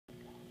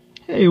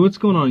Hey, what's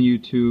going on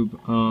YouTube?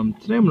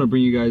 Today I'm going to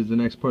bring you guys the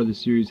next part of the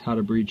series, How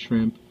to Breed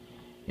Shrimp.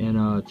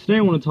 And today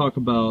I want to talk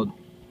about,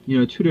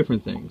 two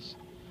different things.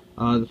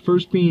 The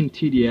first being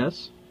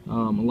TDS. A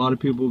lot of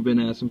people have been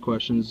asking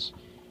questions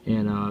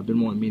and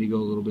been wanting me to go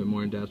a little bit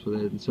more in depth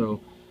with it. And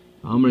so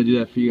I'm going to do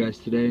that for you guys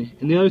today.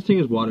 And the other thing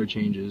is water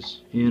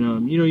changes.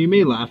 And, you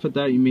may laugh at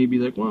that. You may be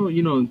like, well,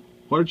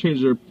 water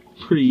changes are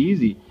pretty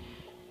easy.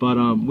 But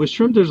with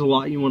shrimp, there's a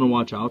lot you want to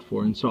watch out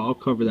for. And so I'll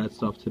cover that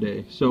stuff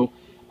today. So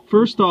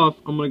first off,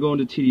 I'm going to go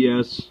into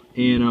TDS,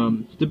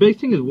 and the big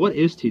thing is, what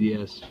is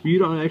TDS? If you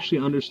don't actually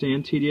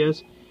understand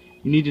TDS,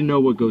 you need to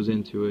know what goes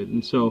into it.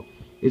 And so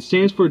it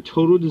stands for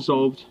Total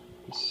Dissolved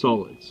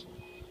Solids.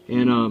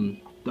 And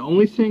the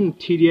only thing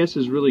TDS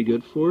is really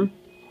good for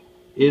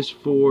is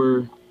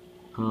for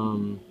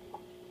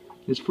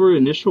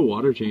initial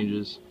water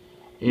changes.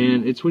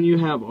 And it's when you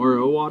have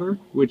RO water,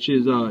 which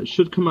is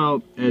should come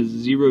out as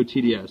 0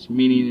 TDS,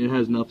 meaning it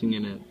has nothing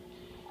in it.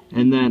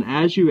 And then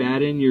as you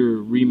add in your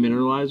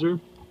remineralizer,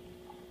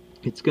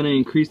 it's going to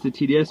increase the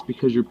TDS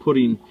because you're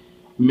putting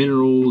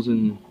minerals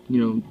and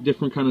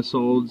different kind of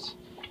solids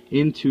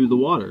into the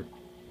water.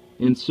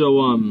 And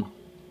so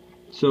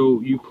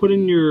so you put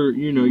in your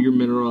your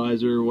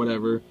mineralizer or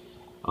whatever.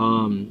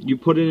 You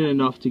put in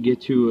enough to get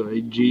to a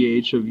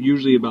GH of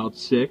usually about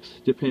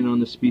 6, depending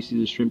on the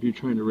species of shrimp you're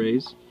trying to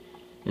raise.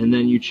 And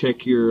then you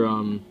check your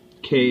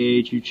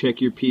KH, you check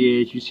your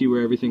pH, you see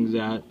where everything's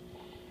at.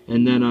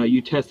 And then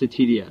you test the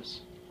TDS,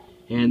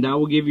 and that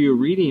will give you a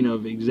reading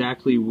of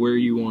exactly where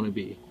you want to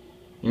be.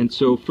 And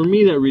so for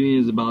me, that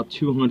reading is about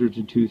 200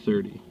 to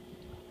 230.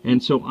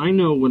 And so I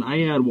know when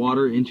I add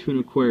water into an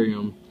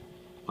aquarium,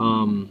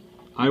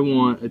 I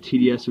want a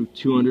TDS of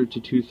 200 to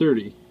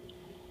 230.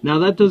 Now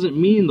that doesn't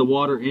mean the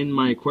water in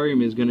my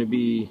aquarium is going to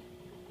be,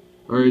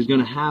 or is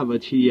going to have a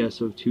TDS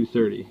of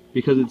 230,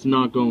 because it's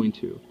not going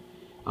to.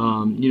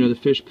 The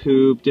fish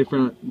poop,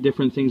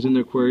 different things in the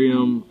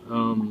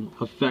aquarium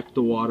affect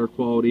the water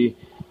quality.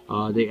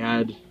 They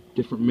add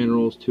different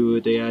minerals to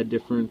it. They add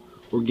different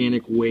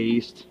organic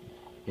waste,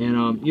 and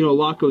a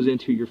lot goes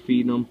into your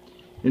feeding them.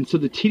 And so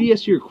the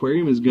TDS of your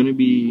aquarium is going to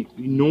be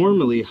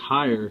normally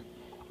higher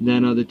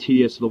than the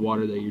TDS of the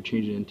water that you're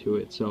changing into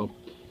it. So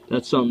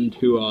that's something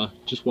to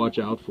just watch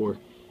out for.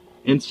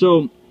 And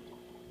so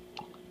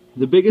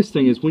the biggest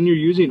thing is when you're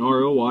using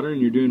RO water and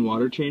you're doing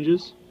water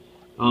changes,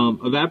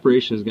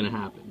 evaporation is going to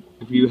happen.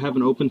 If you have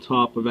an open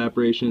top,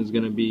 evaporation is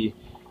going to be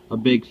a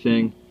big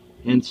thing.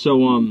 And so,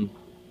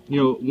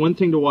 one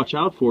thing to watch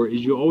out for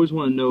is you always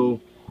want to know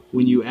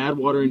when you add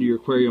water into your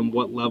aquarium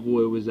what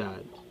level it was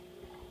at.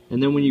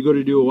 And then when you go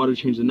to do a water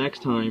change the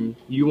next time,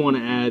 you want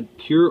to add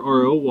pure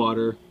RO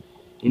water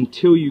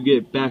until you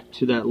get back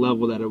to that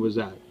level that it was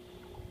at.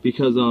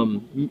 Because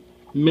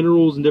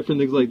minerals and different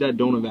things like that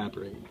don't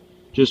evaporate.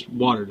 Just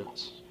water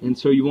does. And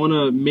so you want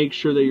to make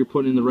sure that you're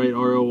putting in the right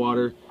RO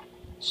water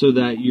so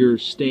that you're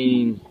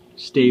staying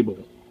stable.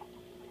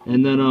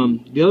 And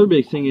then the other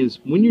big thing is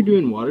when you're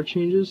doing water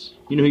changes,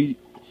 you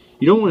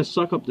don't want to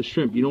suck up the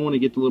shrimp. You don't want to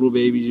get the little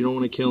babies. You don't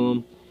want to kill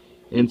them.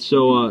 And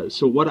so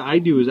so what I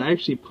do is I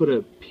actually put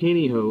a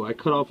pantyhose. I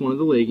cut off one of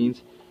the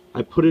leggings.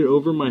 I put it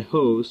over my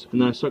hose, and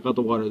then I suck out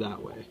the water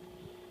that way.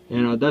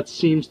 And that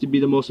seems to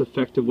be the most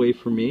effective way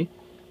for me.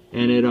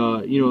 And it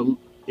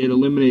it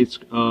eliminates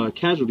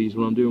casualties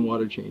when I'm doing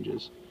water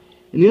changes.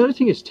 And the other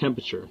thing is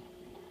temperature.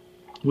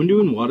 When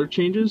doing water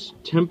changes,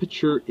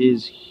 temperature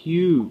is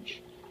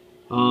huge.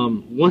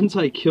 Once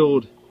I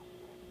killed,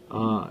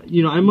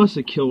 I must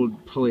have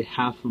killed probably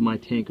half of my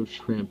tank of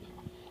shrimp,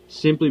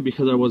 simply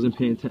because I wasn't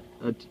paying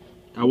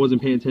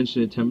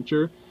attention to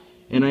temperature,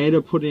 and I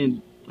ended up putting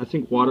in, I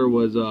think water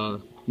was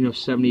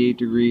 78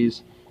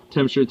 degrees,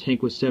 temperature of the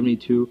tank was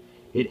 72.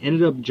 It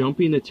ended up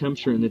jumping the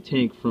temperature in the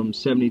tank from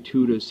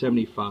 72 to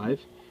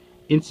 75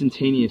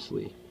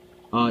 instantaneously.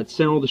 It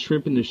sent all the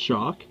shrimp into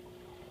shock.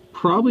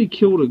 Probably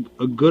killed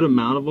a good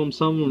amount of them.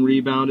 Some of them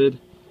rebounded,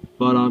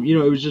 but it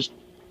was just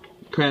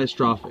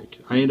catastrophic.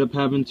 I ended up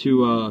having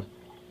to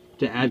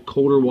add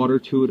colder water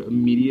to it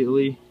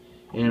immediately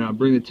and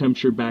bring the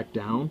temperature back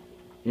down,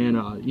 and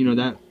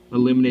that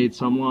eliminated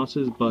some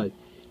losses, but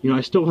I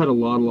still had a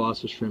lot of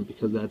loss of shrimp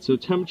because of that. So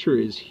temperature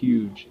is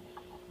huge.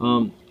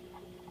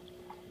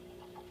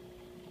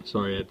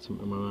 Sorry, I had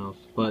something in my mouth,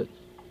 but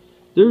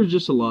there's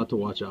just a lot to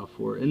watch out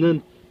for. And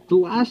then the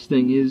last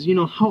thing is,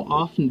 how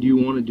often do you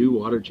want to do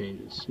water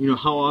changes?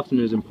 How often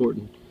is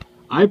important.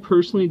 I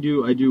personally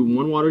do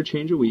 1 water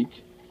change a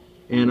week,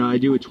 and I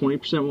do a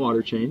 20%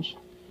 water change.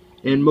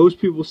 And most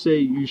people say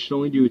you should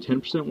only do a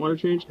 10% water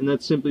change, and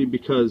that's simply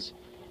because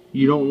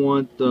you don't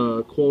want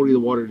the quality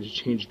of the water to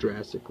change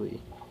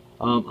drastically.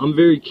 I'm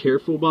very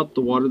careful about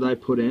the water that I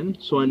put in,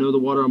 so I know the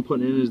water I'm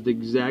putting in is the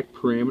exact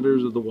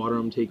parameters of the water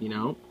I'm taking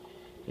out.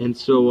 And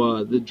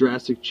so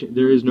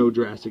there is no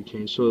drastic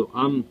change. So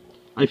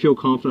I feel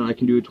confident I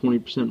can do a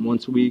 20%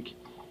 once a week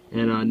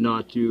and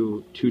not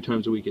do 2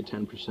 times a week at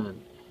 10%.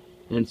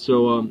 And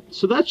so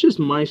so that's just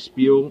my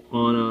spiel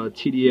on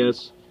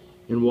TDS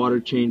and water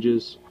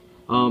changes.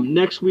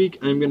 Next week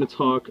I'm going to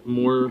talk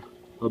more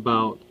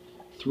about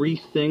 3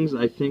 things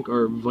I think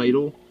are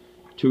vital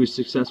to a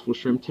successful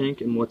shrimp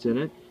tank and what's in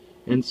it.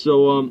 And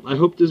so I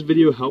hope this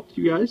video helped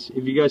you guys.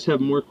 If you guys have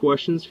more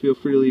questions, feel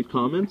free to leave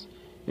comments,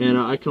 and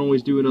I can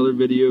always do another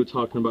video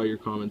talking about your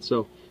comments.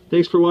 So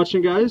thanks for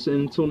watching, guys,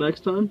 and until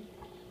next time,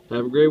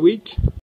 have a great week.